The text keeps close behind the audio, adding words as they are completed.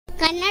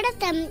ಕನ್ನಡ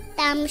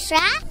ತಂತ್ರಾಂಶ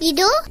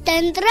ಇದು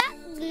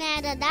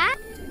ತಂತ್ರಜ್ಞಾನದ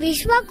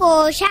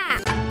ವಿಶ್ವಕೋಶ.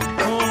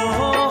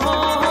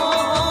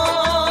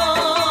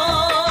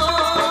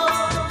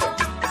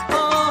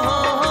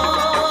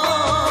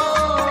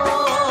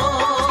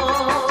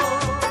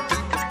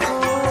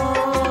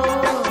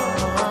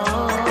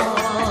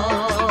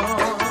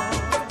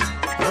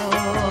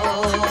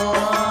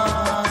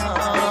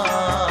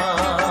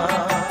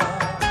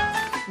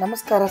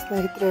 ನಮಸ್ಕಾರ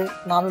ಸ್ನೇಹಿತರೆ,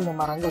 ನಾನು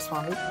ನಿಮ್ಮ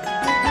ರಂಗಸ್ವಾಮಿ.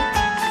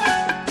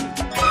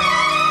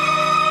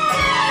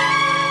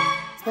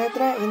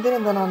 ಸ್ನೇಹಿತರೆ,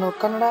 ಇಂದಿನಿಂದ ನಾನು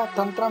ಕನ್ನಡ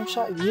ತಂತ್ರಾಂಶ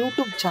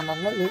ಯೂಟ್ಯೂಬ್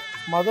ಚಾನಲ್ನಲ್ಲಿ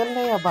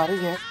ಮೊದಲನೆಯ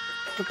ಬಾರಿಗೆ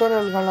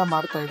ಟ್ಯುಟೋರಿಯಲ್ಗಳನ್ನ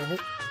ಮಾಡ್ತಾ ಇದ್ದೀನಿ.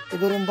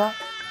 ಇದರಿಂದ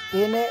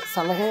ಏನೇ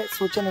ಸಲಹೆ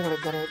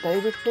ಸೂಚನೆಗಳಿದ್ದರೆ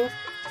ದಯವಿಟ್ಟು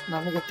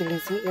ನನಗೆ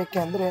ತಿಳಿಸಿ.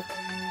 ಏಕೆಂದರೆ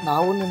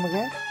ನಾವು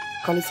ನಿಮಗೆ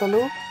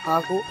ಕಲಿಸಲು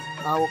ಹಾಗೂ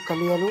ನಾವು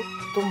ಕಲಿಯಲು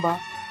ತುಂಬ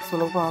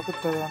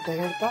ಸುಲಭವಾಗುತ್ತದೆ ಅಂತ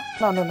ಹೇಳ್ತಾ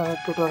ನಾನು ನನ್ನ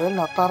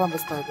ಟ್ಯುಟೋರಿಯಲ್ನ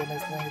ಪ್ರಾರಂಭಿಸ್ತಾ ಇದ್ದೇನೆ.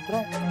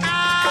 ಸ್ನೇಹಿತರೆ,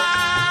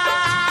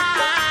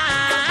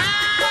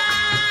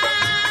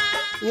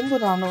 ಇಂದು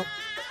ನಾನು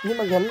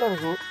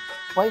ನಿಮಗೆಲ್ಲರಿಗೂ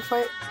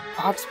ವೈಫೈ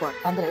ಹಾಟ್ಸ್ಪಾಟ್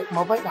ಅಂದರೆ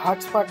ಮೊಬೈಲ್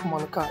ಹಾಟ್ಸ್ಪಾಟ್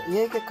ಮೂಲಕ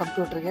ಹೇಗೆ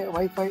ಕಂಪ್ಯೂಟರ್ಗೆ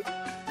ವೈಫೈ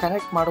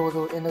ಕನೆಕ್ಟ್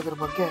ಮಾಡುವುದು ಎನ್ನುವುದ್ರ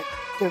ಬಗ್ಗೆ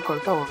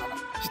ತಿಳ್ಕೊಳ್ತಾ ಹೋಗೋಣ.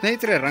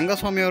 ಸ್ನೇಹಿತರೆ,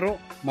 ರಂಗಸ್ವಾಮಿಯವರು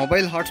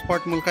ಮೊಬೈಲ್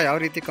ಹಾಟ್ಸ್ಪಾಟ್ ಮೂಲಕ ಯಾವ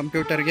ರೀತಿ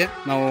ಕಂಪ್ಯೂಟರ್ಗೆ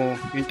ನಾವು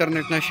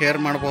ಇಂಟರ್ನೆಟ್ನ ಶೇರ್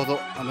ಮಾಡ್ಬೋದು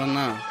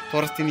ಅದನ್ನು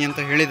ತೋರಿಸ್ತೀನಿ ಅಂತ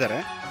ಹೇಳಿದ್ದಾರೆ.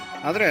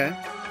 ಆದರೆ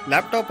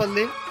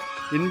ಲ್ಯಾಪ್ಟಾಪಲ್ಲಿ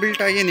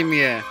ಇನ್ಬಿಲ್ಟಾಗಿ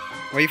ನಿಮಗೆ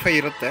ವೈಫೈ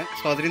ಇರುತ್ತೆ,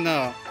 ಸೊ ಅದರಿಂದ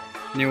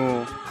ನೀವು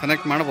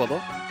ಕನೆಕ್ಟ್ ಮಾಡ್ಬೋದು.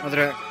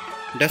 ಆದರೆ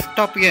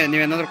ಡೆಸ್ಕ್ಟಾಪ್ಗೆ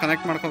ನೀವೇನಾದರೂ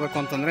ಕನೆಕ್ಟ್ ಮಾಡ್ಕೋಬೇಕು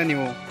ಅಂತಂದರೆ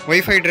ನೀವು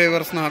ವೈಫೈ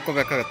ಡ್ರೈವರ್ಸ್ನ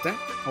ಹಾಕೋಬೇಕಾಗತ್ತೆ.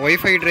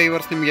 ವೈಫೈ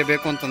ಡ್ರೈವರ್ಸ್ ನಿಮಗೆ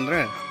ಬೇಕು ಅಂತಂದರೆ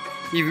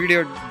ಈ ವಿಡಿಯೋ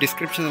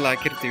ಡಿಸ್ಕ್ರಿಪ್ಷನಲ್ಲಿ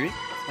ಹಾಕಿರ್ತೀವಿ,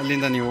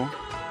 ಅಲ್ಲಿಂದ ನೀವು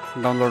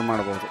ಡೌನ್ಲೋಡ್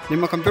ಮಾಡ್ಬೋದು.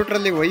 ನಿಮ್ಮ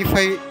ಕಂಪ್ಯೂಟ್ರಲ್ಲಿ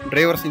ವೈಫೈ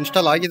ಡ್ರೈವರ್ಸ್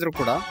ಇನ್ಸ್ಟಾಲ್ ಆಗಿದ್ರು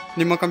ಕೂಡ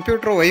ನಿಮ್ಮ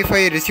ಕಂಪ್ಯೂಟ್ರು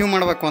ವೈಫೈ ರಿಸೀವ್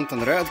ಮಾಡಬೇಕು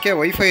ಅಂತಂದರೆ ಅದಕ್ಕೆ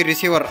ವೈಫೈ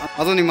ರಿಸೀವರ್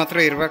ಅದು ನಿಮ್ಮ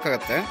ಹತ್ರ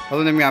ಇರಬೇಕಾಗತ್ತೆ.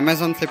 ಅದು ನಿಮಗೆ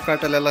ಅಮೆಝಾನ್,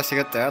 ಫ್ಲಿಪ್ಕಾರ್ಟಲ್ಲೆಲ್ಲ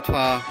ಸಿಗುತ್ತೆ,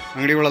 ಅಥವಾ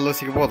ಅಂಗಡಿಗಳಲ್ಲೂ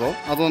ಸಿಗ್ಬೋದು.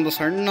 ಅದು ಒಂದು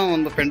ಸಣ್ಣ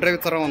ಒಂದು ಪೆನ್ಡ್ರೈವ್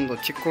ಥರ ಒಂದು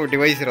ಚಿಕ್ಕ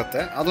ಡಿವೈಸ್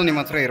ಇರುತ್ತೆ, ಅದು ನಿಮ್ಮ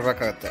ಹತ್ರ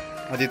ಇರಬೇಕಾಗತ್ತೆ.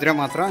 ಅದಿದ್ದರೆ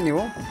ಮಾತ್ರ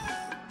ನೀವು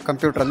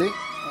ಕಂಪ್ಯೂಟ್ರಲ್ಲಿ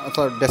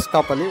ಅಥವಾ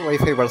ಡೆಸ್ಕ್ಟಾಪಲ್ಲಿ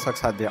ವೈಫೈ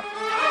ಬಳಸೋಕ್ಕೆ ಸಾಧ್ಯ.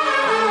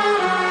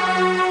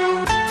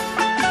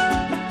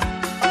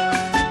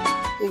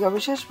 ಈಗ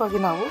ವಿಶೇಷವಾಗಿ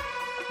ನಾವು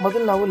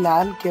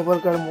ಲ್ಯಾನ್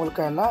ಕೇಬಲ್ಗಳ ಮೂಲಕ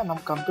ಎಲ್ಲ ನಮ್ಮ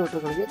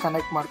ಕಂಪ್ಯೂಟರ್ಗಳಿಗೆ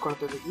ಕನೆಕ್ಟ್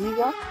ಮಾಡ್ಕೊಳ್ತೀವಿ. ಈಗ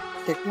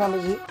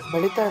ಟೆಕ್ನಾಲಜಿ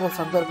ಬೆಳೀತಾ ಇರೋ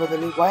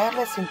ಸಂದರ್ಭದಲ್ಲಿ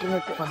ವೈರ್ಲೆಸ್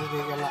ಇಂಟರ್ನೆಟ್ ಬಂದಿದೆ.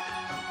 ಈಗೆಲ್ಲ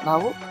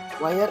ನಾವು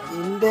ವೈರ್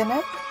ಇಲ್ಲದೇ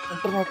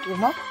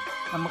ಇಂಟರ್ನೆಟ್ನ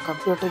ನಮ್ಮ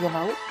ಕಂಪ್ಯೂಟರ್ಗೆ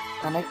ನಾವು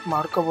ಕನೆಕ್ಟ್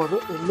ಮಾಡ್ಕೋಬೋದು.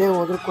 ಎಲ್ಲೇ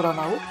ಹೋದರೂ ಕೂಡ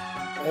ನಾವು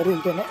ವೈರ್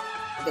ಇಲ್ಲದೇ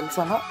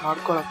ಕೆಲಸನ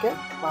ಮಾಡ್ಕೊಳ್ಳೋಕ್ಕೆ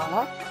ಬಹಳ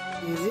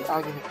ಈಸಿ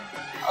ಆಗಿದೆ.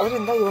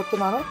 ಅದರಿಂದ ಇವತ್ತು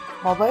ನಾನು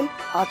ಮೊಬೈಲ್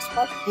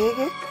ಹಾಟ್ಸ್ಪಾಟ್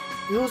ಹೇಗೆ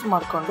ಯೂಸ್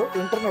ಮಾಡಿಕೊಂಡು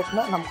ಇಂಟರ್ನೆಟ್ನ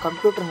ನಮ್ಮ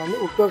ಕಂಪ್ಯೂಟರ್ನಲ್ಲಿ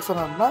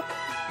ಉಪಯೋಗಿಸೋದನ್ನ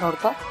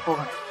ನೋಡ್ತಾ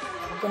ಹೋಗೋಣ.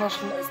 ಓಕೆನಾ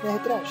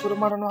ಸ್ನೇಹಿತರೆ, ಶುರು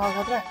ಮಾಡೋಣ.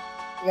 ಹಾಗಾದರೆ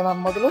ಈಗ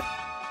ನಾನು ಮೊದಲು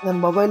ನನ್ನ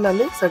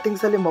ಮೊಬೈಲ್ನಲ್ಲಿ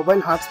ಸೆಟ್ಟಿಂಗ್ಸಲ್ಲಿ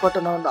ಮೊಬೈಲ್ ಹಾಟ್ಸ್ಪಾಟ್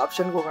ಅನ್ನೋ ಒಂದು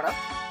ಆಪ್ಷನ್ಗೆ ಹೋಗೋಣ.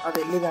 ಅದು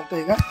ಎಲ್ಲಿದೆ ಅಂತ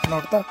ಈಗ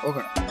ನೋಡ್ತಾ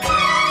ಹೋಗೋಣ.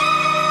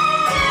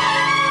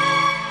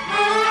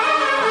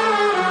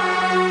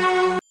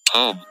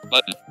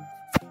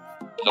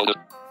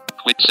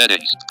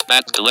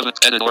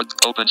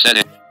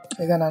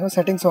 ಈಗ ನಾನು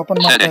ಸೆಟ್ಟಿಂಗ್ಸ್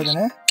ಓಪನ್ ಮಾಡ್ತಾ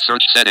ಇದ್ದೇನೆ.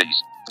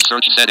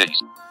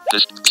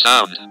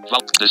 Sound,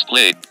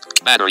 display,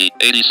 battery,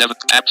 87,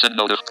 apps and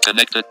notif,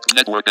 connected,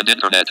 network and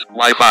internet,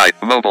 Wi-Fi,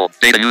 mobile,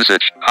 data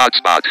usage,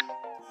 hotspot.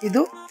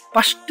 ಇದು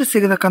ಫಸ್ಟ್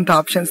ಸಿಗತಕ್ಕಂಥ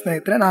ಆಪ್ಷನ್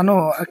ಸ್ನೇಹಿತರೆ. ನಾನು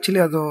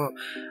ಆ್ಯಕ್ಚುಲಿ ಅದು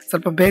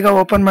ಸ್ವಲ್ಪ ಬೇಗ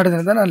ಓಪನ್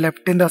ಮಾಡಿದ್ರಿಂದ ನಾನು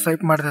ಲೆಫ್ಟಿಂದ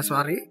ಸ್ವೈಪ್ ಮಾಡಿದೆ,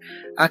 ಸಾರಿ.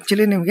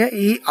 ಆ್ಯಕ್ಚುಲಿ ನಿಮಗೆ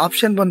ಈ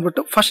ಆಪ್ಷನ್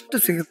ಬಂದ್ಬಿಟ್ಟು ಫಸ್ಟ್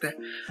ಸಿಗುತ್ತೆ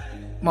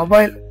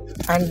ಮೊಬೈಲ್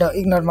ಆ್ಯಂಡ್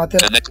ಈಗ ನಾನು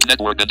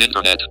network and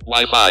internet,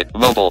 Wi-Fi,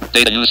 mobile,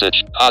 data usage,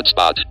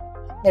 hotspot.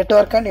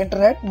 Network and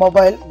internet,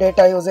 mobile,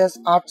 data usage,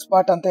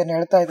 hotspot ಅಂತ ಏನು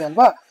ಹೇಳ್ತಾ ಇದೆ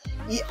ಅಲ್ವಾ,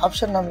 ಈ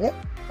ಆಪ್ಷನ್ ನಮಗೆ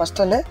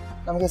ಫಸ್ಟಲ್ಲೇ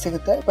ನಮಗೆ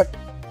ಸಿಗುತ್ತೆ. ಬಟ್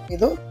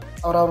ಇದು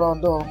ಅವರವರ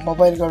ಒಂದು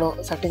ಮೊಬೈಲ್ಗಳು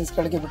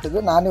ಸೆಟ್ಟಿಂಗ್ಸ್ಗಳಿಗೆ ಬಿಟ್ಟಿದ್ದು.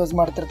 ನಾನು ಯೂಸ್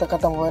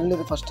ಮಾಡ್ತಿರ್ತಕ್ಕಂಥ ಮೊಬೈಲ್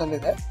ಇದು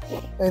ಫಸ್ಟಲ್ಲಿದೆ.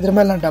 ಇದ್ರ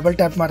ಮೇಲೆ ನಾನು ಡಬಲ್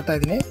ಟ್ಯಾಪ್ ಮಾಡ್ತಾ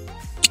ಇದ್ದೀನಿ.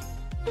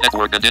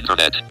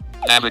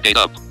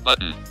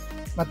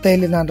 ಮತ್ತೆ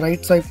ಇಲ್ಲಿ ನಾನು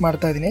ರೈಟ್ ಸ್ವೈಪ್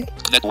ಮಾಡ್ತಾ ಇದ್ದೀನಿ.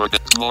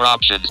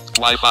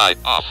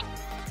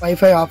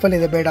 ವೈಫೈ ಆಫಲ್ಲಿ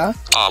ಇದೆ, ಬೇಡ.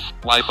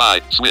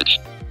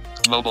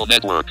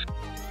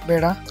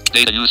 ಬೇಡ,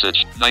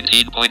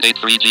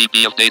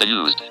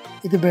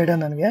 ಇದು ಬೇಡ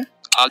ನನಗೆ.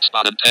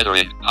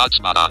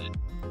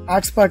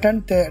 ಹಾಟ್ಸ್ಪಾಟ್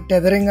ಅಂಡ್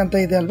ಟೆದರಿಂಗ್ ಅಂತ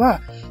ಇದೆ ಅಲ್ವಾ,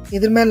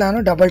 ಇದ್ರ ಮೇಲೆ ನಾನು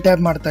ಡಬಲ್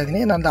ಟ್ಯಾಪ್ ಮಾಡ್ತಾ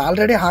ಇದ್ದೀನಿ. ನಂದು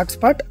ಆಲ್ರೆಡಿ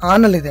ಹಾಟ್ಸ್ಪಾಟ್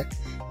ಆನಲ್ಲಿದೆ,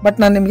 ಬಟ್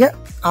ನಾನು ನಿಮಗೆ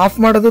ಆಫ್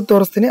ಮಾಡೋದು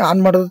ತೋರಿಸ್ತೀನಿ,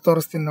 ಆನ್ ಮಾಡೋದು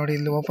ತೋರಿಸ್ತೀನಿ. ನೋಡಿ,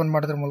 ಇಲ್ಲಿ ಓಪನ್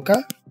ಮಾಡೋದ್ರ ಮೂಲಕ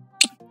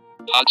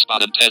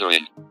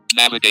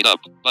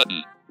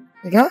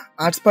ಈಗ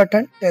ಹಾಟ್ಸ್ಪಾಟ್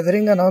ಅಂಡ್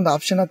ಟೆದರಿಂಗ್ ಅನ್ನೋ ಒಂದು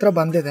ಆಪ್ಷನ್ ಹತ್ರ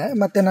ಬಂದಿದೆ.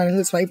 ಮತ್ತೆ ನಾನು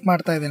ಇಲ್ಲಿ ಸ್ವೈಪ್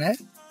ಮಾಡ್ತಾ ಇದ್ದೇನೆ.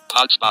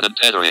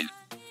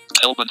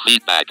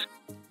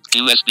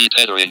 USB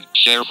tethering,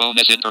 share phone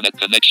as internet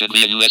connection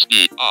via USB,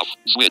 off,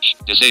 switch,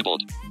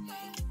 disabled.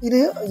 ಇದು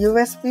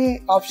USB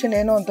ಆಪ್ಷನ್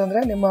ಏನು ಅಂತಂದರೆ,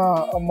 ನಿಮ್ಮ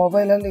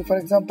ಮೊಬೈಲಲ್ಲಿ ಫಾರ್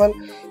ಎಕ್ಸಾಂಪಲ್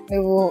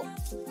ನೀವು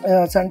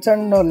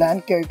ಸಣ್ಣ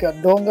ಲ್ಯಾನ್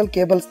ಡೋಂಗಲ್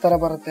ಕೇಬಲ್ಸ್ ಥರ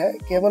ಬರುತ್ತೆ,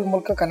 ಕೇಬಲ್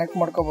ಮೂಲಕ ಕನೆಕ್ಟ್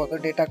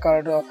ಮಾಡ್ಕೋಬೋದು. ಡೇಟಾ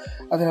ಕಾರ್ಡ್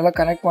ಅದನ್ನೆಲ್ಲ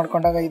ಕನೆಕ್ಟ್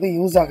ಮಾಡ್ಕೊಂಡಾಗ ಇದು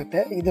ಯೂಸ್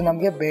ಆಗುತ್ತೆ. ಇದು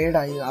ನಮಗೆ ಬೇಡ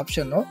ಈ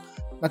ಆಪ್ಷನ್ನು.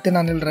 ಮತ್ತೆ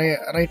ನಾನು ಇಲ್ಲಿ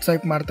ರೈಟ್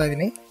ಸ್ವೈಪ್ ಮಾಡ್ತಾ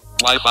ಇದ್ದೀನಿ.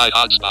 Wi-Fi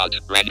hotspot,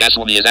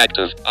 Rangaswamy is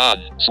active, on,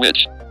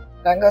 switch.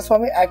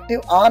 Rangaswamy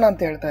active on ಅಂತ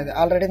ಹೇಳ್ತಾ ಇದೆ.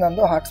 ಆಲ್ರೆಡಿ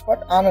ನಂದು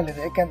ಹಾಟ್ಸ್ಪಾಟ್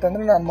ಆನಲ್ಲಿದೆ.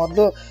 ಯಾಕೆಂತಂದರೆ ನಾನು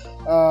ಮೊದಲು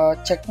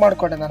ಚೆಕ್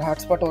ಮಾಡಿಕೊಂಡೆ, ನಾನು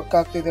ಹಾಟ್ಸ್ಪಾಟ್ ವರ್ಕ್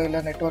ಆಗ್ತಿದೆಯೋ ಇಲ್ಲ,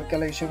 ನೆಟ್ವರ್ಕ್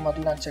ಎಲ್ಲ ಇಶ್ಯೂ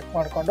ಮೊದಲು ನಾನು ಚೆಕ್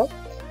ಮಾಡಿಕೊಂಡು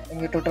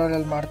ನಿಮಗೆ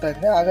ಟ್ಯುಟೋರಿಯಲ್ ಮಾಡ್ತಾ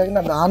ಇದ್ದೀನಿ. ಹಾಗಾಗಿ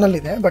ನಾನು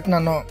ಆನಲ್ಲಿದೆ. ಬಟ್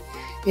ನಾನು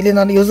ಇಲ್ಲಿ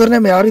ನಾನು ಯೂಸರ್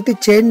ನೇಮ್ ಯಾವ ರೀತಿ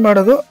ಚೇಂಜ್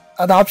ಮಾಡೋದು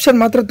ಅದು ಆಪ್ಷನ್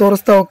ಮಾತ್ರ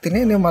ತೋರಿಸ್ತಾ ಹೋಗ್ತೀನಿ.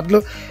 ನೀವು ಮೊದಲು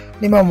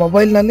ನಿಮ್ಮ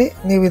ಮೊಬೈಲ್ನಲ್ಲಿ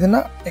ನೀವು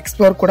ಇದನ್ನು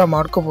ಎಕ್ಸ್ಪ್ಲೋರ್ ಕೂಡ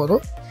ಮಾಡ್ಕೋಬೋದು.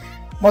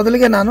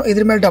 ಮೊದಲಿಗೆ ನಾನು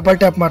ಇದ್ರ ಮೇಲೆ ಡಬಲ್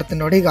ಟ್ಯಾಪ್ ಮಾಡ್ತೀನಿ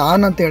ನೋಡಿ. ಈಗ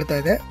ಆನ್ ಅಂತ ಹೇಳ್ತಾ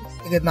ಇದೆ.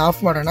 ಈಗ ಇದನ್ನ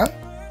ಆಫ್ ಮಾಡೋಣ.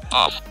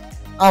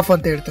 ಆಫ್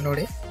ಅಂತ ಹೇಳ್ತೀನಿ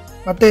ನೋಡಿ.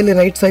 ಮತ್ತೆ ಇಲ್ಲಿ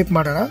ರೈಟ್ ಸ್ವೈಪ್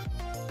ಮಾಡೋಣ.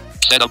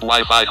 Setup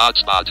Wi-Fi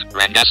hotspot.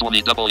 Rangaswamy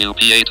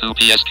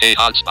WPA2PSK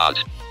hotspot.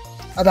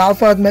 ಅದು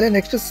ಆಫ್ ಆದಮೇಲೆ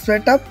ನೆಕ್ಸ್ಟ್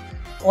ಸೆಟಪ್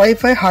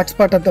ವೈಫೈ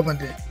ಹಾಟ್ಸ್ಪಾಟ್ ಅಂತ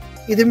ಬಂದಿದೆ.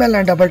 ಇದ್ರ ಮೇಲೆ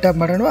ನಾನು double tap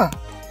ಮಾಡೋಣವಾ?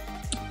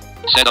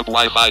 Setup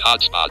Wi-Fi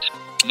hotspot.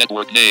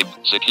 Network name,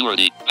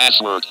 security,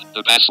 password.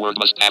 The password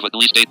must have at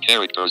least 8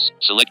 characters.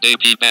 Select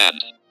AP band.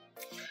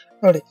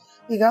 ನೋಡಿ,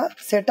 ಈಗ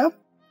ಸೆಟಪ್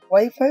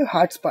ವೈಫೈ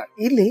ಹಾಟ್ಸ್ಪಾಟ್.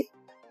 ಇಲ್ಲಿ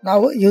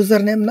ನಾವು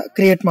ಯೂಸರ್ ನೇಮ್ ನ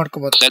ಕ್ರಿಯೇಟ್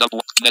ಮಾಡ್ಕೋಬಹುದು. Setup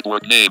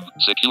network name,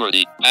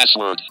 security,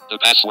 password. The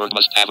password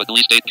must have at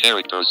least 8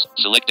 characters.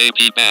 Select AP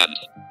band.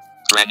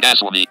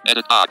 Rangaswamy,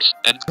 edit box.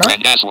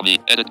 Rangaswamy,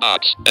 edit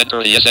box. Enter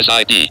the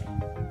SSID.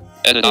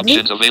 Edit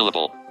options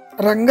available.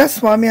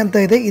 Rangaswamy ಅಂತ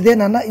ಇದೆ, ಇದೇ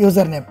ನನ್ನ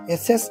user name.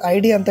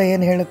 SSID ಅಂತ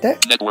ಏನ್ ಹೇಳುತ್ತೆ,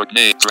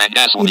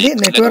 ಇಲ್ಲಿ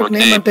network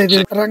name ಅಂತ ಇದೆ.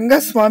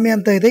 ರಂಗಸ್ವಾಮಿ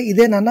ಅಂತ ಇದೆ,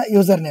 ಇದೇ ನನ್ನ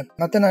ಯೂಸರ್ ನೇಮ್.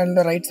 ಮತ್ತೆ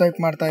ನಾನು ರೈಟ್ ಸ್ವೈಪ್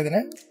ಮಾಡ್ತಾ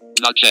ಇದ್ದೇನೆ.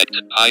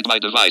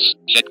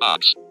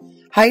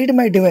 ಹೈಡ್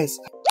ಮೈ ಡಿವೈಸ್.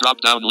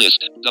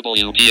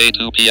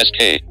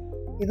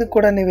 ಇದು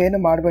ಕೂಡ ನೀವೇನು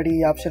ಮಾಡಬೇಡಿ,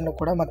 ಈ ಆಪ್ಷನ್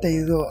ಕೂಡ. ಮತ್ತೆ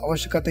ಇದು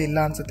ಅವಶ್ಯಕತೆ ಇಲ್ಲ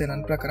ಅನ್ಸುತ್ತೆ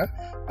ನನ್ನ ಪ್ರಕಾರ.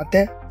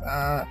 ಮತ್ತೆ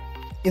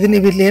ಇದು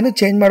ನೀವು ಇಲ್ಲಿ ಏನು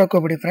ಚೇಂಜ್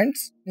ಮಾಡೋಕೋಬೇಡಿ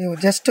ಫ್ರೆಂಡ್ಸ್. ನೀವು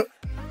ಜಸ್ಟ್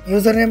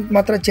ಯೂಸರ್ ನೇಮ್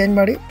ಮಾತ್ರ ಚೇಂಜ್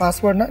ಮಾಡಿ,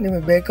 ಪಾಸ್ವರ್ಡ್ನ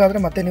ನಿಮಗೆ ಬೇಕಾದ್ರೆ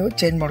ಮತ್ತೆ ನೀವು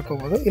ಚೇಂಜ್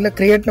ಮಾಡ್ಕೋಬಹುದು. ಇಲ್ಲ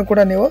ಕ್ರಿಯೇಟ್ನ ಕೂಡ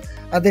ನೀವು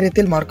ಅದೇ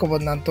ರೀತಿಯಲ್ಲಿ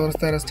ಮಾಡ್ಕೋಬಹುದು ನಾನು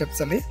ತೋರಿಸ್ತಾ ಇರೋ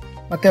ಸ್ಟೆಪ್ಸ್ ಅಲ್ಲಿ.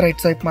 ಮತ್ತೆ ರೈಟ್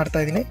ಸ್ವೈಪ್ ಮಾಡ್ತಾ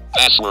ಇದ್ದೀನಿ.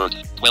 ಪಾಸ್ವರ್ಡ್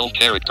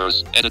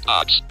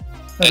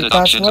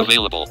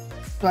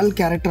 12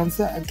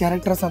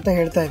 ಕ್ಯಾರೆಕ್ಟರ್ಸ್ ಅಂತ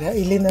ಹೇಳ್ತಾ ಇದೆ.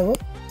 ಇಲ್ಲಿ ನೀವು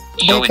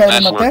ಬೇಕಾದ್ರೆ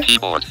ಮತ್ತೆ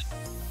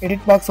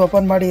ಎಡಿಟ್ ಬಾಕ್ಸ್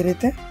ಓಪನ್ ಮಾಡಿ ಈ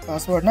ರೀತಿ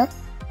ಪಾಸ್ವರ್ಡ್ನ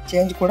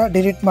ಚೇಂಜ್ ಕೂಡ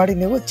ಡಿಲೀಟ್ ಮಾಡಿ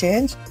ನೀವು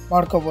ಚೇಂಜ್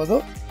ಮಾಡ್ಕೋಬಹುದು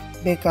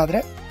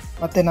ಬೇಕಾದ್ರೆ.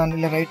 ಮತ್ತೆ ನಾನು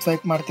ಇಲ್ಲಿ ರೈಟ್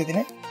ಸ್ವೈಪ್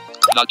ಮಾಡ್ತಿದ್ದೀನಿ.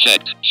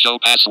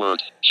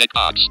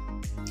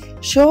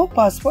 ಶೋ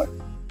ಪಾಸ್ವರ್ಡ್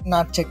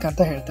ನಾಟ್ ಚೆಕ್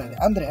ಅಂತ ಹೇಳ್ತಾ ಇದೆ.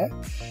 ಅಂದರೆ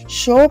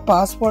ಶೋ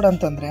ಪಾಸ್ವರ್ಡ್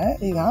ಅಂತಂದರೆ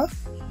ಈಗ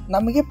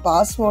ನಮಗೆ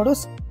password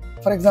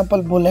for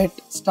example bullet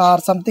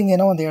star something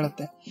ಏನೋ ಒಂದು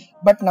ಹೇಳುತ್ತೆ.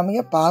 ಬಟ್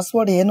ನಮಗೆ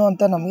ಪಾಸ್ವರ್ಡ್ ಏನು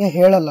ಅಂತ ನಮಗೆ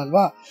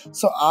ಹೇಳಲ್ಲಲ್ವಾ.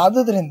 ಸೊ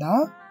ಆದುದರಿಂದ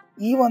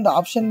ಈ ಒಂದು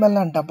ಆಪ್ಷನ್ ಮೇಲೆ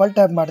ನಾನು ಡಬಲ್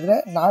ಟ್ಯಾಪ್ ಮಾಡಿದ್ರೆ,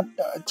 ನಾಟ್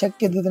ಚೆಕ್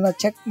ಇದ್ದದನ್ನು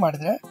ಚೆಕ್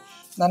ಮಾಡಿದ್ರೆ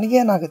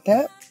ನನಗೇನಾಗುತ್ತೆ,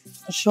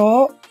 ಶೋ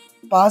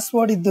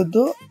ಪಾಸ್ವರ್ಡ್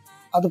ಇದ್ದದ್ದು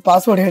ಅದು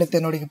ಪಾಸ್ವರ್ಡ್ ಹೇಳುತ್ತೆ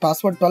ನೋಡಿ.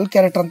 ಪಾಸ್ವರ್ಡ್ 12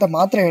 ಕ್ಯಾರೆಕ್ಟರ್ ಅಂತ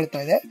ಮಾತ್ರ ಹೇಳ್ತಾ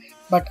ಇದೆ.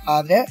 ಬಟ್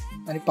ಆದರೆ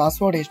ನನಗೆ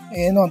ಪಾಸ್ವರ್ಡ್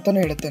ಏನು ಅಂತಾನು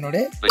ಹೇಳುತ್ತೆ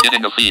ನೋಡಿ.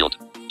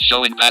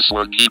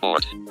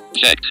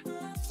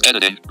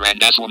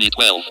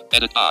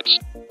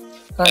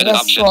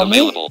 ರಂಗಸ್ವಾಮಿ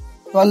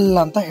 12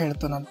 ಅಂತ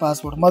ಹೇಳ್ತು ನನ್ನ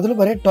ಪಾಸ್ವರ್ಡ್. ಮೊದಲು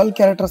ಬರೀ 12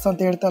 ಕ್ಯಾರೆಕ್ಟರ್ಸ್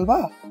ಅಂತ ಹೇಳ್ತಲ್ವಾ,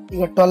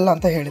 ಈಗ 12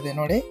 ಅಂತ ಹೇಳಿದೆ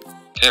ನೋಡಿ.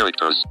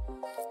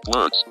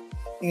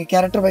 ಈಗ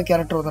ಕ್ಯಾರೆಕ್ಟರ್ ಬೈ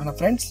ಕ್ಯಾರೆಕ್ಟರ್ ಓದೋಣ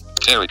friends.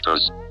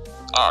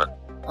 R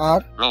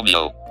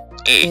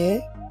A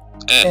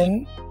N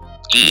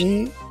G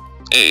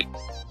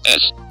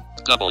S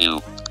W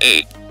A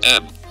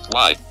M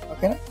Y.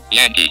 ಓಕೆನಾ?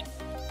 Yankee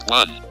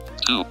 1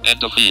 2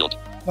 end of field.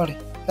 ನೋಡಿ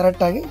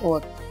ಕರೆಕ್ಟ್ ಆಗಿ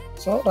ಓದ್.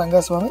 ಸೊ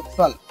ರಂಗಸ್ವಾಮಿ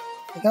 12.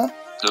 ಈಗ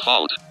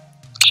default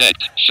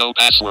checked show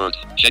password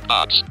check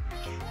box.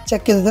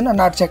 Check ಇದನ್ನ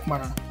ನಾಟ್ ಚೆಕ್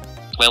ಮಾಡೋಣ.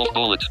 12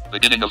 bullet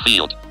beginning of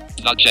field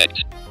not checked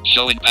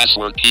showing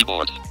password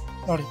keyboard.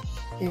 ನೋಡಿ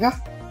ಈಗ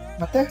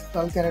ಮತ್ತೆ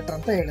 12 ಕ್ಯಾರೆಕ್ಟರ್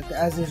ಅಂತ ಹೇಳುತ್ತೆ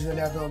ಆಸ್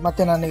ಯೂಶುವಲಿ. ಅದು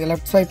ಮತ್ತೆ ನಾನು ಈಗ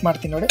ಲೆಫ್ಟ್ ಸ್ವೈಪ್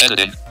ಮಾಡ್ತೀನಿ ನೋಡಿ.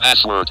 editing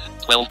password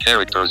 12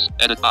 characters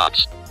edit box.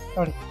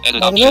 ನೋಡಿ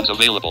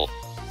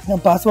ನಮ್ಮ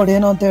ಪಾಸ್ವರ್ಡ್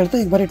ಏನು ಅಂತ ಹೇಳ್ತು,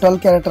 ಈಗ ಬರೀ 12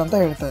 ಕ್ಯಾರೆಕ್ಟರ್ ಅಂತ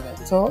ಹೇಳ್ತಾ ಇದೆ.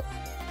 ಸೊ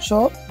ಶೋ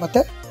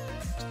ಮತ್ತೆ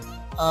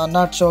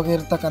ನಾಟ್ ಶೋಗೆ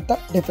ಇರತಕ್ಕಂಥ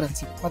ಡಿಫ್ರೆನ್ಸ್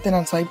ಇದೆ. ಮತ್ತೆ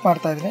ನಾನು ಸ್ವೈಪ್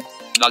ಮಾಡ್ತಾ ಇದ್ದೀನಿ.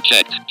 Not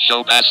checked. Show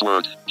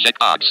password. Check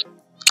box.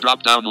 Drop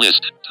down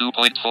list.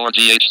 2.4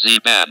 GHz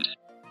band.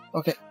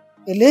 Okay,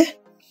 ಇಲ್ಲಿ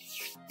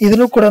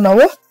ಇದನ್ನು ಕೂಡ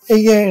ನಾವು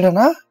ಹೀಗೆ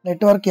ಇಡೋಣ.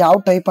 ನೆಟ್ವರ್ಕ್ ಯಾವ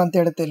ಟೈಪ್ ಅಂತ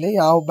ಹೇಳುತ್ತೆ, ಇಲ್ಲಿ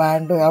ಯಾವ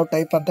ಬ್ಯಾಂಡ್ ಯಾವ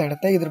ಟೈಪ್ ಅಂತ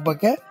ಹೇಳುತ್ತೆ. ಇದ್ರ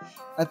ಬಗ್ಗೆ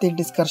ಅತಿ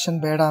ಡಿಸ್ಕಷನ್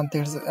ಬೇಡ ಅಂತ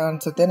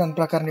ಅನ್ಸುತ್ತೆ. ನನ್ನ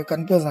ಪ್ರಕಾರ ನೀವು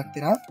ಕನ್ಫ್ಯೂಸ್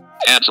ಆಗ್ತೀರಾ.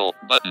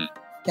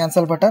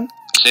 ಕ್ಯಾನ್ಸಲ್ ಬಟನ್,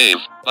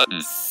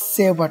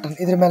 ಸೇವ್ ಬಟನ್,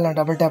 ಇದ್ರ ಮೇಲೆ ನಾನು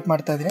ಡಬಲ್ ಟ್ಯಾಪ್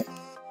ಮಾಡ್ತಾ ಇದ್ದೀನಿ.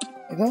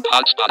 ಇದು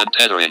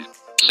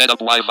Set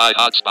up Wi-Fi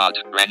hotspot.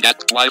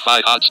 Wi-Fi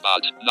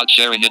hotspot. Not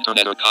sharing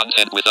internet or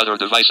content with other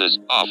devices.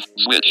 Off.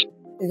 Switch.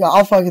 ಈಗ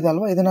ಆಫ್ ಆಗಿದೆ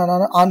ಅಲ್ವಾ, ಇದನ್ನ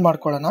ನಾನು ಆನ್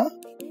ಮಾಡ್ಕೊಳ್ಳೋಣ.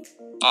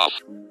 Off.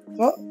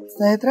 ಸೊ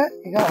ಸ್ನೇಹಿತರೆ,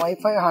 ಈಗ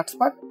ವೈಫೈ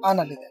ಹಾಟ್ಸ್ಪಾಟ್ ಆನ್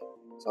ಅಲ್ಲಿದೆ.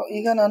 ಸೊ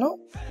ಈಗ ನಾನು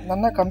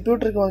ನನ್ನ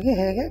ಕಂಪ್ಯೂಟರ್ಗೆ ಹೋಗಿ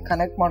ಹೇಗೆ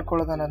ಕನೆಕ್ಟ್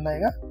ಮಾಡ್ಕೊಳ್ಳೋದನ್ನ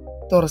ಈಗ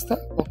ತೋರಿಸ್ತಾ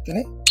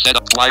ಹೋಗ್ತೀನಿ. Set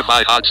up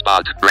Wi-Fi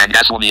hotspot.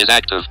 Rangaswamy is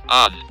active.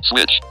 On.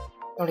 Switch.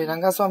 ನೋಡಿ,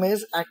 ರಂಗಸ್ವಾಮಿ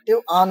ಇಸ್ ಆಕ್ಟಿವ್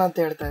ಆನ್ ಅಂತ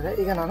ಹೇಳ್ತಾ ಇದೆ.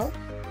 ಈಗ ನಾನು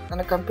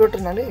ನನ್ನ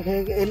ಕಂಪ್ಯೂಟರ್ನಲ್ಲಿ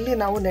ಹೇಗೆ ಎಲ್ಲಿ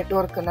ನಾವು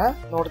ನೆಟ್ವರ್ಕನ್ನು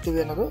ನೋಡ್ತೀವಿ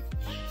ಅನ್ನೋದು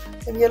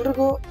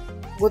ನಿಮಗೆಲ್ರಿಗೂ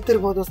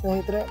ಗೊತ್ತಿರ್ಬೋದು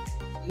ಸ್ನೇಹಿತರೆ.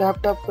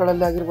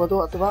 ಲ್ಯಾಪ್ಟಾಪ್ಗಳಲ್ಲಿ ಆಗಿರ್ಬೋದು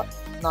ಅಥವಾ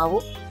ನಾವು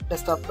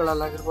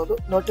ಡೆಸ್ಕ್ಟಾಪ್ಗಳಲ್ಲಾಗಿರ್ಬೋದು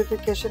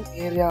ನೋಟಿಫಿಕೇಶನ್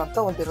ಏರಿಯಾ ಅಂತ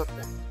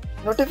ಒಂದಿರುತ್ತೆ.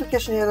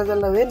 ನೋಟಿಫಿಕೇಶನ್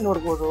ಏರಿಯಾದಲ್ಲಿ ನಾವೇನು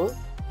ನೋಡ್ಬೋದು,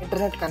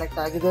 ಇಂಟರ್ನೆಟ್ ಕನೆಕ್ಟ್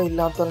ಆಗಿದೆಯೋ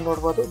ಇಲ್ಲ ಅಂತ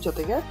ನೋಡ್ಬೋದು.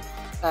 ಜೊತೆಗೆ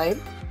ಟೈಮ್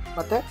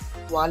ಮತ್ತು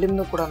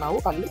ವಾಲ್ಯೂಮ್ನು ಕೂಡ ನಾವು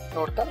ಅಲ್ಲಿ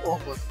ನೋಡ್ತಾ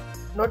ಹೋಗ್ಬೋದು.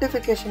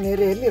 ನೋಟಿಫಿಕೇಶನ್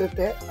ಏರಿಯಾ ಎಲ್ಲಿ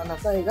ಇರುತ್ತೆ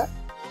ಅನ್ನೋದನ್ನ ಈಗ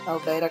ನಾವು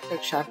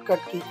ಡೈರೆಕ್ಟಾಗಿ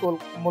ಶಾರ್ಟ್ಕಟ್ ಕೀ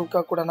ಮೂಲಕ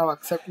ಕೂಡ ನಾವು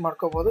ಅಕ್ಸೆಪ್ಟ್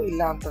ಮಾಡ್ಕೋಬೋದು.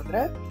 ಇಲ್ಲ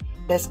ಅಂತಂದರೆ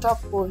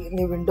ಡೆಸ್ಕ್ಟಾಪ್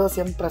ನೀವು ವಿಂಡೋಸ್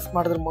ಎಮ್ ಪ್ರೆಸ್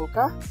ಮಾಡೋದ್ರ ಮೂಲಕ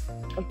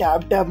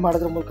ಟ್ಯಾಬ್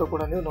ಮಾಡೋದ್ರ ಮೂಲಕ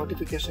ಕೂಡ ನೀವು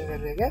ನೋಟಿಫಿಕೇಶನ್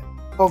ಏರಿಯಾಗೆ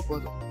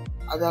ಹೋಗ್ಬೋದು.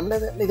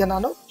 ಅದಲ್ಲದೆ ಈಗ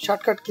ನಾನು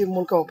ಶಾರ್ಟ್ಕಟ್ ಕೀ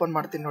ಮೂಲಕ ಓಪನ್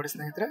ಮಾಡ್ತೀನಿ ನೋಡಿ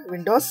ಸ್ನೇಹಿತರೆ.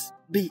 Windows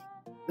B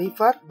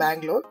for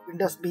Bangalore,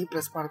 Windows B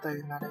press ಮಾಡ್ತಾ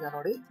ಇದೀನಿ ನಾನೀಗ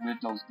ನೋಡಿ.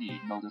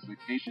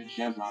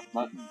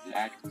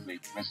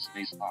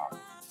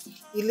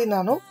 ಇಲ್ಲಿ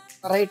ನಾನು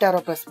ರೈಟ್ ಆರೋ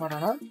ಪ್ರೆಸ್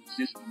ಮಾಡೋಣ.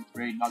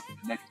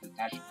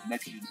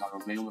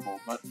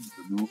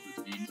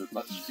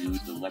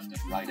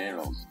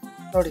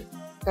 ನೋಡಿ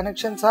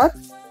ಕನೆಕ್ಷನ್ಸ್ ಆರ್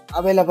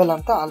ಅವೈಲಬಲ್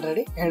ಅಂತ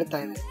ಆಲ್ರೆಡಿ ಹೇಳ್ತಾ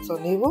ಇದೆ. ಸೊ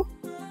ನೀವು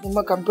ನಿಮ್ಮ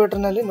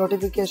ಕಂಪ್ಯೂಟರ್ನಲ್ಲಿ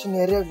ನೋಟಿಫಿಕೇಶನ್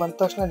ಏರಿಯಾಗೆ ಬಂದ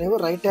ತಕ್ಷಣ ನೀವು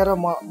ರೈಟ್ ಆರೋ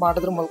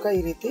ಮಾಡೋದ್ರ ಮೂಲಕ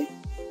ಈ ರೀತಿ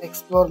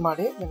ಎಕ್ಸ್ಪ್ಲೋರ್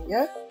ಮಾಡಿ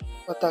ನಿಮಗೆ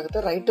ಗೊತ್ತಾಗುತ್ತೆ.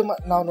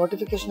 ನಾವು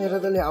ನೋಟಿಫಿಕೇಶನ್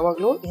ಏರಿಯಾದಲ್ಲಿ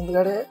ಯಾವಾಗಲೂ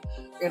ಹಿಂದ್ಗಡೆ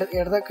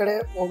ಎಡದ ಕಡೆ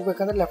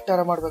ಹೋಗ್ಬೇಕಂದ್ರೆ ಲೆಫ್ಟ್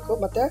ಆರೋ ಮಾಡಬೇಕು,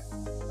 ಮತ್ತೆ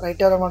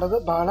ರೈಟ್ ಆರೋ ಮಾಡೋದು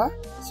ಬಹಳ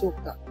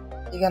ಸೂಕ್ತ.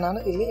 ಈಗ ನಾನು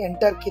ಇಲ್ಲಿ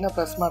ಎಂಟರ್ ಕೀನ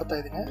ಪ್ರೆಸ್ ಮಾಡ್ತಾ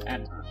ಇದ್ದೀನಿ.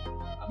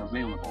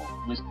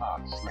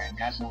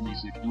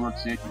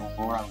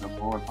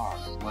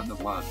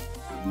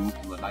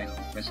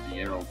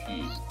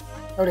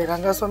 ನೋಡಿ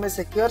ರಂಗಸ್ವಾಮಿ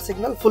ಸೆಕ್ಯೂರ್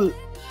ಸಿಗ್ನಲ್ ಫುಲ್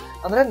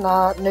ಅಂದ್ರೆ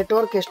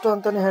ನೆಟ್ವರ್ಕ್ ಎಷ್ಟು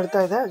ಅಂತಾನೆ ಹೇಳ್ತಾ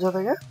ಇದೆ,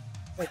 ಜೊತೆಗೆ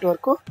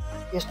ನೆಟ್ವರ್ಕು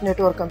ಎಷ್ಟು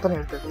ನೆಟ್ವರ್ಕ್ ಅಂತಾನೆ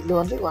ಹೇಳ್ತಾ ಇದೆ. ಇಲ್ಲಿ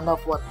ಒಂದು 1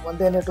 of 1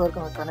 ಒಂದೇ ನೆಟ್ವರ್ಕ್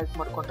ಕನೆಕ್ಟ್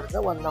ಮಾಡ್ಕೊಂಡಿದ್ರೆ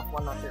 1 of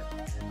 1 ಅಂತ ಹೇಳಿ.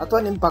 ಅಥವಾ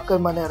ನಿಮ್ಮ ಪಕ್ಕದ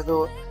ಮನೆಯವ್ರದ್ದು,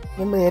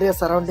 ನಿಮ್ಮ ಏರಿಯಾ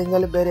ಸರೌಂಡಿಂಗ್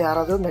ಅಲ್ಲಿ ಬೇರೆ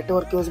ಯಾರಾದರೂ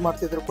ನೆಟ್ವರ್ಕ್ ಯೂಸ್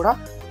ಮಾಡ್ತಿದ್ರು ಕೂಡ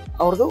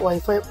ಅವ್ರದ್ದು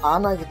ವೈಫೈ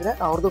ಆನ್ ಆಗಿದ್ರೆ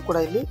ಅವ್ರದ್ದು ಕೂಡ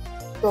ಇಲ್ಲಿ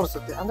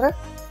ತೋರಿಸುತ್ತೆ. ಅಂದ್ರೆ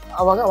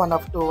ಅವಾಗ 1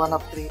 of 2 1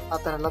 of 3 ಆ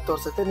ಥರ ಎಲ್ಲ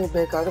ತೋರಿಸುತ್ತೆ. ನೀವು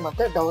ಬೇಕಾದ್ರೆ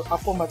ಮತ್ತೆ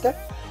ಅಪ್ಪು ಮತ್ತೆ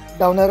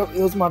ಡೌನ್ ಏರೋ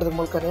ಯೂಸ್ ಮಾಡೋದ್ರ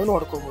ಮೂಲಕ ನೀವು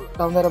ನೋಡ್ಕೋಬಹುದು.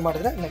 ಡೌನ್ ಏರೋ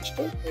ಮಾಡಿದ್ರೆ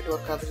ನೆಕ್ಸ್ಟ್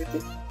ನೆಟ್ವರ್ಕ್ ಅದೇ ರೀತಿ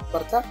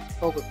ಬರ್ತಾ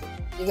ಹೋಗುತ್ತೆ.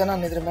 ಈಗ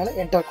ನಾನು ಇದ್ರ ಮೇಲೆ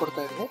ಎಂಟರ್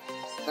ಕೊಡ್ತಾ ಇದ್ದೀನಿ.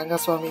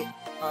 ರಂಗಸ್ವಾಮಿ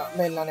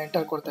ಮೇಲೆ ನಾನು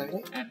ಎಂಟರ್ ಕೊಡ್ತಾ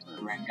ಇದ್ದೀನಿ.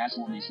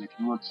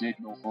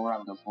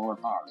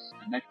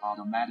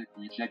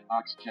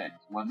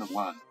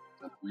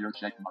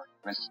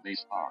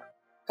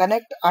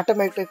 Connect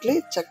automatically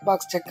check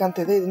box check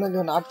ಅಂತಿದೆ. ಇದನ್ನ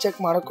ನೀವು ನಾಟ್ ಚೆಕ್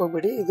ಮಾಡಕ್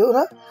ಹೋಗ್ಬೇಡಿ. ಇದು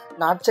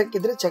ನಾಟ್ ಚೆಕ್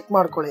ಇದ್ರೆ ಚೆಕ್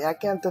ಮಾಡ್ಕೊಳ್ಳಿ.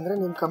 ಯಾಕೆ ಅಂತಂದ್ರೆ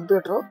ನಿಮ್ಮ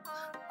ಕಂಪ್ಯೂಟರ್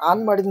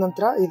ಆನ್ ಮಾಡಿದ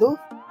ನಂತರ ಇದು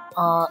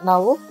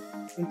ನಾವು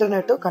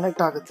ಇಂಟರ್ನೆಟ್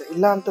ಕನೆಕ್ಟ್ ಆಗುತ್ತೆ.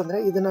 ಇಲ್ಲ ಅಂತಂದ್ರೆ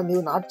ಇದನ್ನ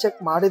ನೀವು ನಾಟ್ ಚೆಕ್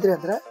ಮಾಡಿದ್ರಿ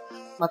ಅಂದ್ರೆ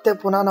ಮತ್ತೆ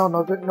ಪುನಃ ನಾವು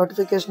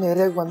ನೋಟಿಫಿಕೇಶನ್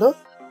ಏರಿಯಾಗೆ ಬಂದು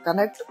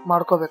ಕನೆಕ್ಟ್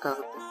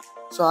ಮಾಡ್ಕೋಬೇಕಾಗುತ್ತೆ.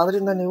 ಸೊ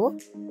ಆದ್ರಿಂದ ನೀವು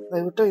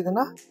ದಯವಿಟ್ಟು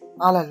ಇದನ್ನ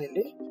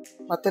ಆನಲ್ಲಿ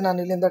ಮತ್ತೆ ನಾನು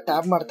ಇಲ್ಲಿಂದ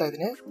ಟ್ಯಾಬ್ ಮಾಡ್ತಾ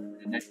ಇದ್ದೀನಿ.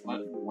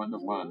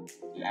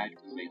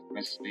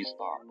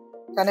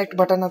 ಕನೆಕ್ಟ್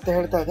ಬಟನ್ ಅಂತ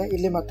ಹೇಳ್ತಾ ಇದೆ.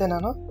 ಇಲ್ಲಿ ಮತ್ತೆ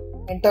ನಾನು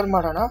ಎಂಟರ್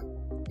ಮಾಡೋಣ.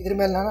 ಇದ್ರ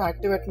ಮೇಲೆ ನಾನು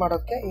ಆಕ್ಟಿವೇಟ್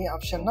ಮಾಡೋದಕ್ಕೆ ಈ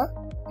ಆಪ್ಷನ್ ನ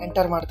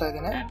ಎಂಟರ್ ಮಾಡ್ತಾ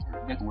ಇದ್ದೀನಿ.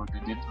 Network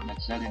and internet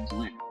settings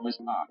link.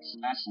 List box.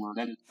 Password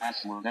edit.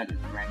 Password edit.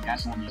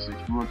 Rangaswamy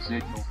secured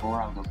signal 4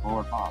 out of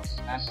 4 pass.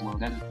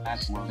 Password edit.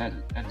 Password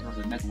edit. Enter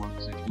the network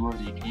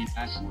security key.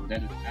 Password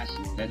edit.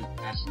 Password edit.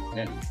 Password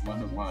edit.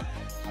 1 of 1.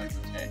 Type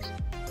of text.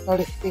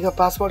 ನೋಡಿ ಈಗ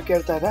password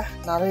ಕೇಳ್ತಾ ಇದೆ.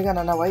 ನಾನೀಗ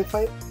ನನ್ನ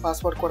wifi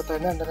password ಕೊಡ್ತಾ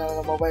ಇದ್ದೀನಿ. ಅಂದರೆ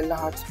ನನ್ನ ಮೊಬೈಲ್ನ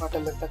ಹಾಟ್ಸ್ಪಾಟ್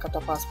ಅಲ್ಲಿ ಇರ್ತಕ್ಕಂಥ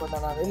ಪಾಸ್ವರ್ಡ್ನ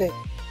ನಾನು ಇಲ್ಲಿ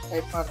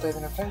ಟೈಪ್ ಮಾಡ್ತಾ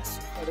ಇದ್ದೀನಿ ಫ್ರೆಂಡ್ಸ್.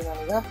 ನೋಡಿ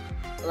ನಾನೀಗ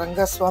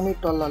ರಂಗಸ್ವಾಮಿ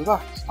 12 ಅಲ್ವಾ,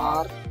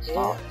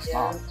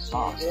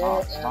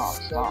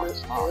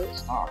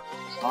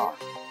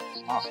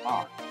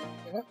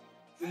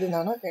 ಇಲ್ಲಿ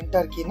ನಾನು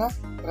ಎಂಟರ್ ಕೀನ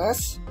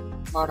ಪ್ರೆಸ್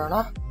ಮಾಡೋಣ.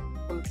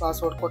 ಫುಲ್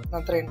ಪಾಸ್ವರ್ಡ್ ಕೊಟ್ಟ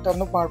ನಂತರ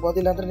ಎಂಟರ್ನು ಮಾಡ್ಬೋದು,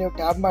 ಇಲ್ಲಾಂದ್ರೆ ನೀವು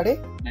ಟ್ಯಾಬ್ ಮಾಡಿ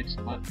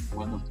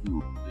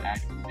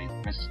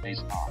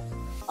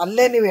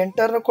ಅಲ್ಲೇ ನೀವು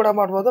ಎಂಟರ್ನು ಕೂಡ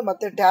ಮಾಡ್ಬೋದು.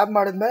 ಮತ್ತೆ ಟ್ಯಾಬ್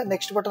ಮಾಡಿದ್ಮೇಲೆ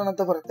ನೆಕ್ಸ್ಟ್ ಬಟನ್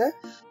ಅಂತ ಬರುತ್ತೆ,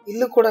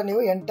 ಇಲ್ಲೂ ಕೂಡ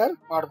ನೀವು ಎಂಟರ್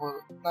ಮಾಡ್ಬೋದು.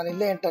 ನಾನು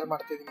ಇಲ್ಲೇ ಎಂಟರ್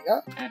ಮಾಡ್ತಿದ್ದೀನಿ. ಈಗ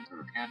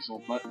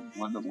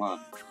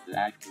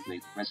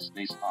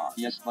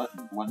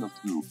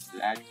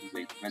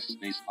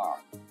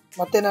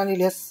ಮತ್ತೆ ನಾನು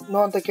ಇಲ್ಲಿ ಎಸ್ ನೋ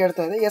ಅಂತ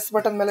ಕೇಳ್ತಾ ಇದೆ. ಎಸ್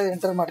ಬಟನ್ ಮೇಲೆ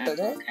ಎಂಟರ್ ಮಾಡ್ತಾ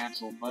ಇದೆ.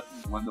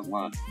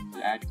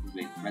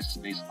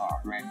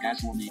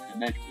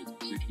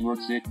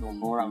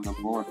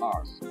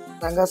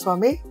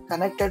 ರಂಗಸ್ವಾಮಿ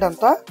ಕನೆಕ್ಟೆಡ್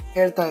ಅಂತ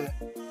ಹೇಳ್ತಾ ಇದೆ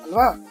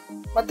ಅಲ್ವಾ.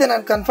 ಮತ್ತೆ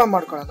ನಾನು ಕನ್ಫರ್ಮ್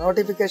ಮಾಡ್ಕೊಳ್ಳೋಣ.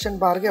 ನೋಟಿಫಿಕೇಶನ್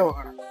ಬಾರ್ಗೆ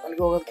ಹೋಗೋಣ.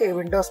 ಅಲ್ಲಿಗೆ ಹೋಗೋದಕ್ಕೆ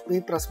ವಿಂಡೋಸ್ ಬಿ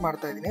ಪ್ರೆಸ್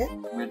ಮಾಡ್ತಾ ಇದ್ದೀನಿ.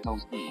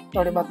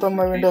 ನೋಡಿ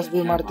ಮತ್ತೊಮ್ಮೆ ವಿಂಡೋಸ್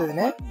ಬಿ ಮಾಡ್ತಾ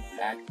ಇದ್ದೀನಿ.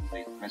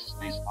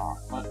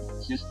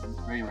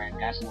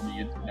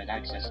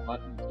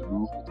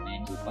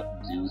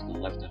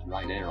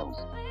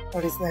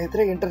 ನೋಡಿ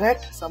ಸ್ನೇಹಿತರೆ,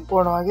 ಇಂಟರ್ನೆಟ್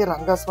ಸಂಪೂರ್ಣವಾಗಿ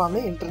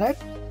ರಂಗಸ್ವಾಮಿ ಇಂಟರ್ನೆಟ್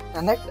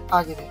ಕನೆಕ್ಟ್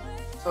ಆಗಿದೆ.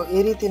 ಸೊ ಈ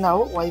ರೀತಿ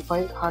ನಾವು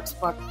ವೈಫೈ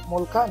ಹಾಟ್ಸ್ಪಾಟ್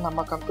ಮೂಲಕ ನಮ್ಮ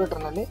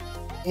ಕಂಪ್ಯೂಟರ್ನಲ್ಲಿ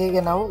ಹೇಗೆ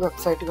ನಾವು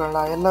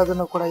ವೆಬ್ಸೈಟ್ಗಳನ್ನ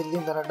ಎಲ್ಲದನ್ನು ಕೂಡ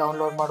ಇಲ್ಲಿಂದ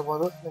ಡೌನ್ಲೋಡ್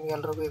ಮಾಡ್ಬೋದು.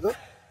 ನಿಮಗೆಲ್ರಿಗೂ ಇದು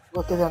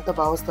ಗೊತ್ತಿದೆ ಅಂತ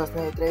ಭಾವಿಸ್ತಾ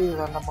ಸ್ನೇಹಿತರೆ. ಇದು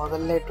ನನ್ನ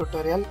ಮೊದಲನೇ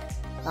ಟ್ಯುಟೋರಿಯಲ್.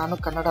 ನಾನು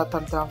ಕನ್ನಡ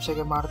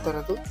ತಂತ್ರಾಂಶಗೆ ಮಾಡ್ತಾ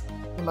ಇರೋದು.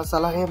 ನಿಮ್ಮ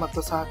ಸಲಹೆ ಮತ್ತು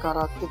ಸಹಕಾರ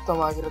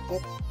ಅತ್ಯುತ್ತಮವಾಗಿರುತ್ತೆ.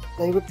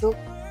 ದಯವಿಟ್ಟು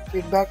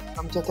ಫೀಡ್ಬ್ಯಾಕ್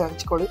ನಮ್ಮ ಜೊತೆ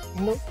ಹಂಚ್ಕೊಳ್ಳಿ.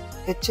 ಇನ್ನು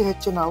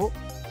ಹೆಚ್ಚು ನಾವು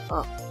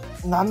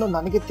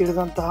ನನಗೆ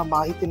ತಿಳಿದಂತಹ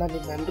ಮಾಹಿತಿನ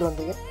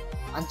ನಿಮ್ಮೆಲ್ಲರೊಂದಿಗೆ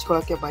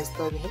ಹಂಚ್ಕೊಳ್ಳೋಕ್ಕೆ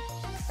ಬಯಸ್ತಾ ಇದ್ದೀನಿ.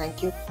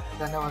 ಥ್ಯಾಂಕ್ ಯು,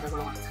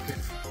 ಧನ್ಯವಾದಗಳು.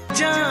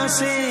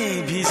 से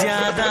भी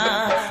ज्यादा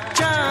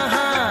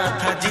चाहा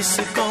था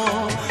जिसको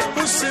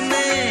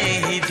उसने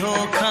ही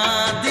धोखा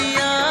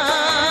दिया,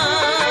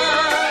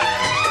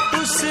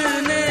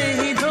 उसने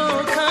ही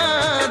धोखा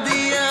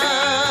दिया,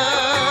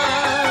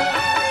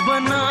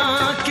 बना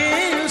के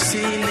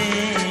उसी ने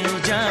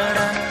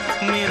उजाड़ा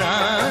मेरा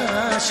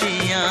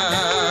आशियां।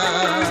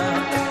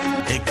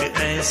 एक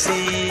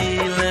ऐसी